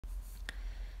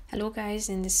Hello guys,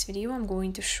 in this video I'm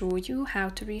going to show you how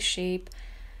to reshape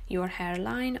your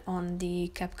hairline on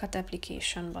the CapCut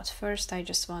application. But first I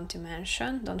just want to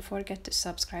mention, don't forget to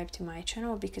subscribe to my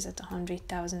channel because at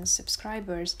 100,000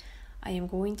 subscribers I am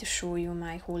going to show you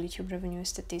my whole YouTube revenue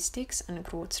statistics and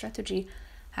growth strategy,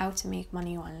 how to make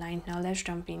money online. Now let's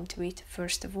jump into it.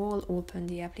 First of all, open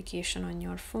the application on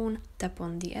your phone, tap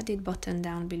on the edit button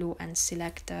down below and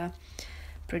select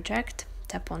project.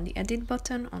 Tap on the edit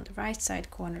button on the right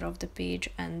side corner of the page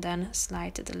and then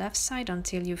slide to the left side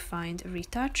until you find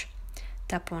retouch.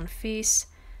 Tap on face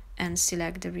and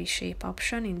select the reshape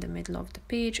option in the middle of the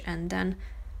page and then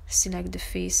select the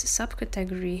face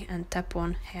subcategory and tap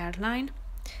on hairline.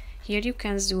 Here you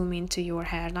can zoom into your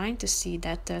hairline to see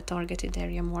that targeted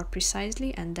area more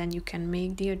precisely, and then you can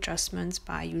make the adjustments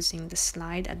by using the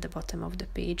slide at the bottom of the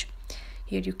page.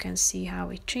 Here you can see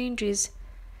how it changes.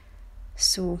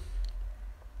 So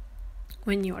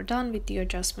when you're done with the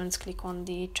adjustments, click on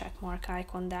the check mark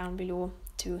icon down below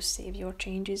to save your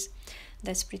changes.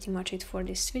 That's pretty much it for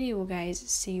this video, guys.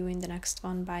 See you in the next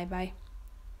one. Bye bye.